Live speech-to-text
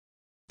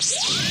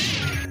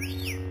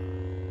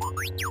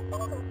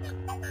Welcome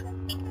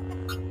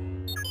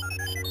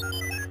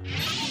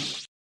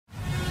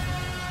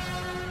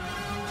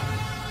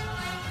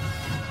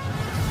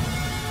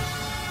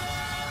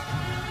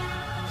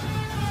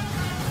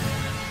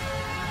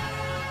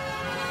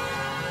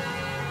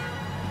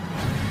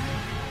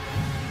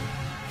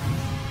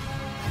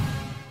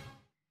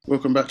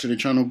back to the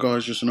channel,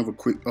 guys. Just another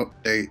quick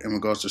update in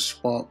regards to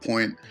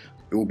Sparkpoint.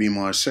 It will be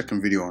my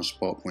second video on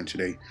Sparkpoint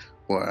today,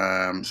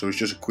 but so it's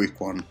just a quick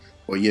one.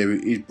 But yeah,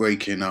 it is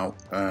breaking out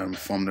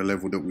from the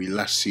level that we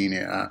last seen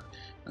it at,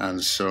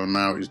 and so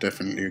now is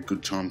definitely a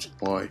good time to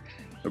buy.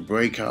 The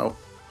breakout,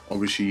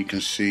 obviously you can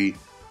see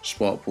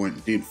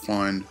Sparkpoint did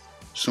find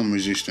some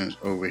resistance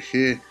over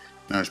here.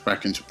 Now it's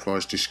back into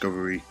price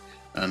discovery,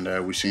 and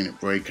we've seen it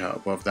break out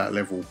above that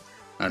level.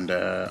 And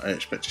I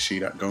expect to see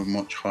that go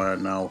much higher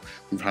now.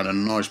 We've had a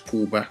nice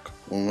pullback,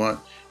 all right?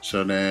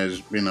 So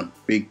there's been a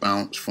big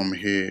bounce from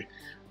here.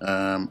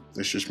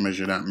 Let's just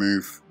measure that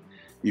move.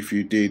 If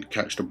you did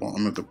catch the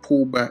bottom of the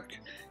pullback,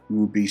 you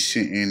would be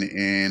sitting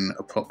in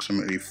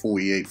approximately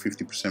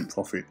 48–50%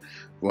 profit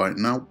right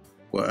now.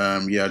 But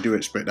yeah, I do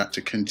expect that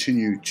to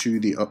continue to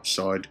the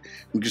upside.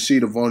 We can see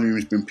the volume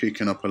has been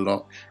picking up a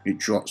lot. It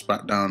drops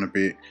back down a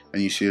bit,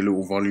 and you see a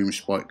little volume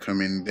spike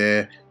come in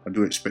there. I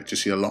do expect to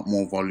see a lot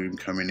more volume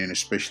coming in,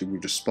 especially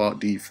with the Spark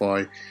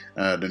DeFi,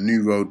 the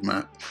new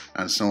roadmap,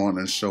 and so on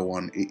and so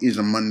on. It is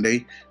a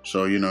Monday,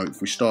 so you know,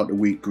 if we start the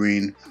week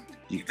green,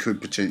 you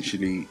could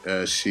potentially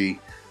see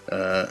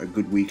a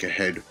good week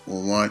ahead.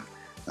 All right.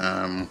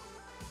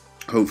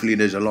 Hopefully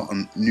there's a lot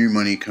of new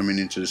money coming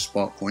into the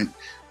Sparkpoint.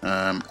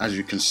 As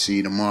you can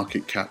see, the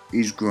market cap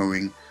is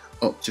growing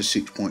up to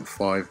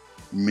 6.5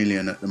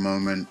 million at the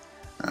moment,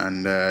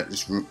 and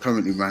it's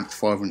currently ranked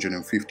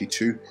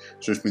 552,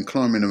 so it's been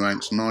climbing the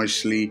ranks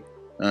nicely.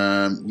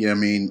 Yeah, I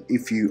mean,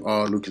 if you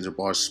are looking to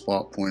buy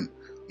Sparkpoint,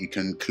 you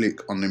can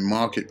click on the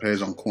market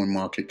pairs on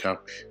CoinMarketCap.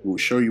 It will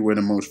show you where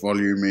the most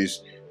volume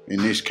is.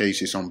 In this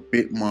case, it's on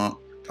Bitmart.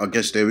 I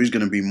guess there is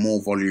going to be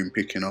more volume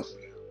picking up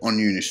on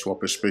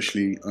Uniswap,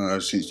 especially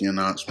since the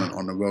announcement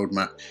on the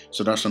roadmap.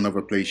 So that's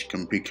another place you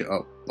can pick it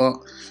up, but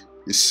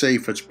it's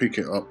safer to pick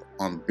it up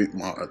on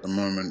Bitmart at the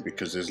moment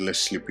because there's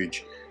less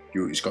slippage.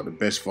 It's got the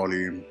best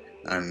volume,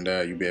 and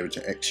you'll be able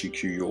to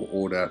execute your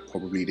order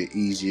probably the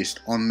easiest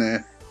on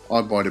there.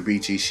 I buy the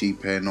BTC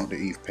pair, not the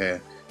ETH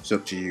pair. It's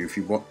up to you. If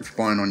you're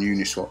buying on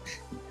Uniswap,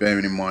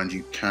 bearing in mind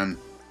you can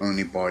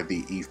only buy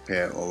the ETH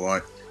pair, all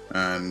right?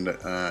 And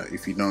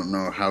if you don't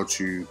know how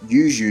to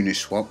use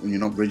Uniswap and you're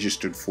not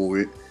registered for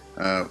it,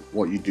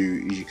 what you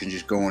do is you can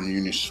just go on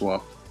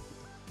Uniswap.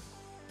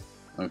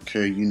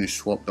 Okay,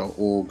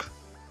 uniswap.org.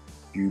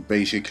 You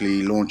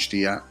basically launch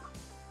the app,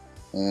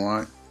 all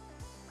right?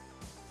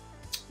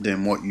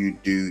 Then what you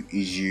do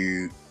is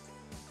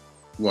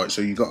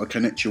so you got to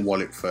connect your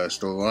wallet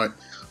first, all right?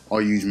 I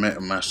use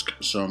MetaMask,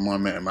 so my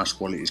MetaMask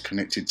wallet is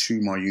connected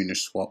to my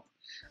Uniswap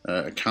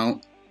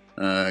account.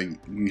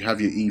 You have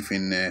your ETH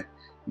in there.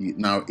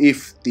 Now,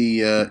 if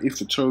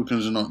the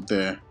tokens are not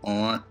there,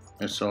 all right,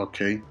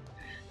 SRK,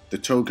 the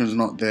token's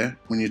not there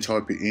when you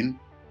type it in,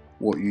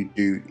 what you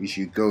do is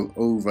you go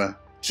over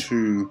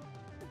to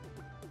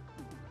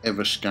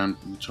Everscan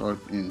and type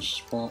in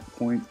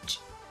Sparkpoint.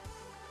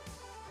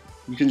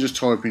 You can just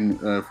type in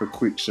for a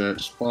quick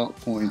search,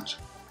 Sparkpoint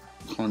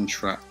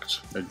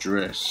contract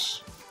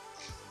address.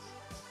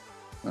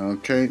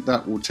 Okay,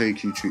 that will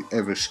take you to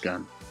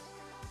Everscan,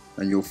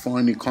 and you'll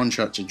find the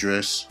contract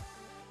address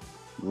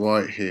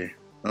right here.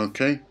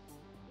 Okay,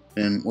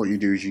 then what you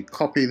do is you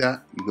copy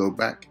that, you go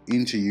back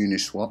into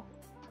Uniswap,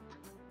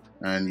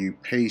 and you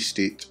paste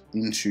it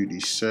into the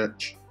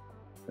search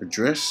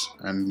address,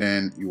 and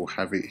then you will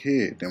have it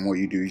here. Then what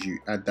you do is you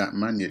add that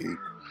manually.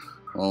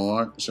 All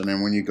right, so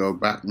then when you go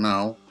back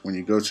now, when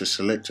you go to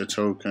select a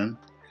token,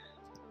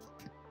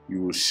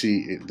 you will see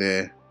it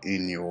there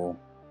in your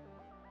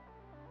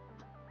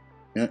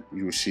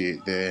you will see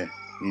it there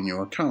in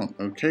your account.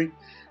 Okay,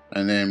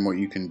 and then what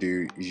you can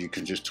do is you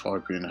can just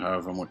type in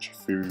however much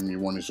Ethereum you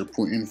wanted to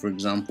put in. For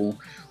example,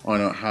 I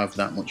don't have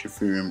that much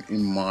Ethereum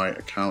in my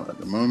account at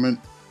the moment,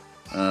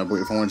 but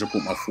if I wanted to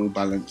put my full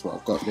balance, what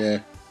I've got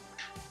there,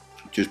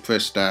 just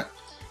press that.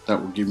 That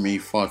will give me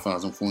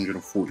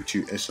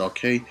 5,442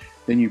 SRK.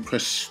 Then you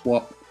press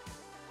swap.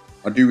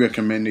 I do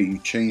recommend that you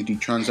change the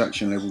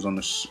transaction levels on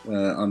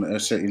the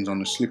settings on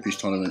the slippage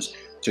tolerance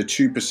to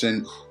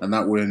 2%, and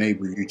that will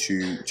enable you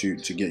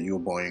to get your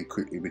buy-in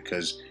quickly,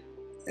 because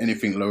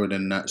anything lower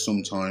than that,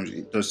 sometimes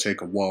it does take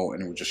a while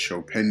and it will just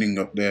show pending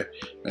up there,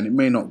 and it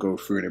may not go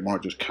through, and it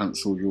might just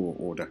cancel your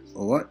order.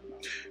 All right,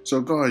 so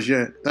guys,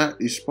 yeah, that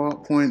is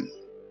Sparkpoint.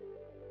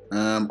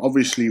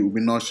 Obviously, it would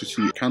be nice to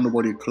see a candle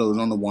body close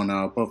on the 1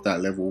 hour above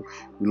that level.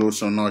 It will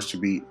also nice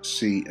to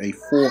see a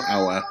 4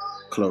 hour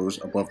close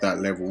above that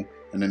level,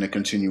 and then a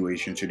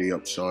continuation to the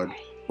upside.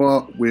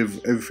 But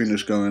with everything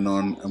that's going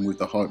on, and with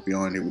the hype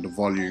behind it, with the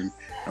volume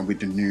and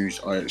with the news,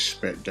 I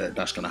expect that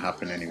that's going to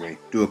happen anyway.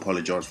 Do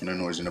apologise for the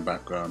noise in the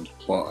background.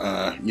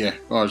 But yeah,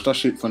 guys,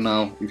 that's it for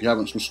now. If you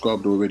haven't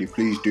subscribed already,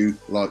 please do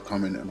like,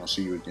 comment, and I'll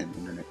see you again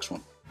in the next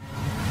one.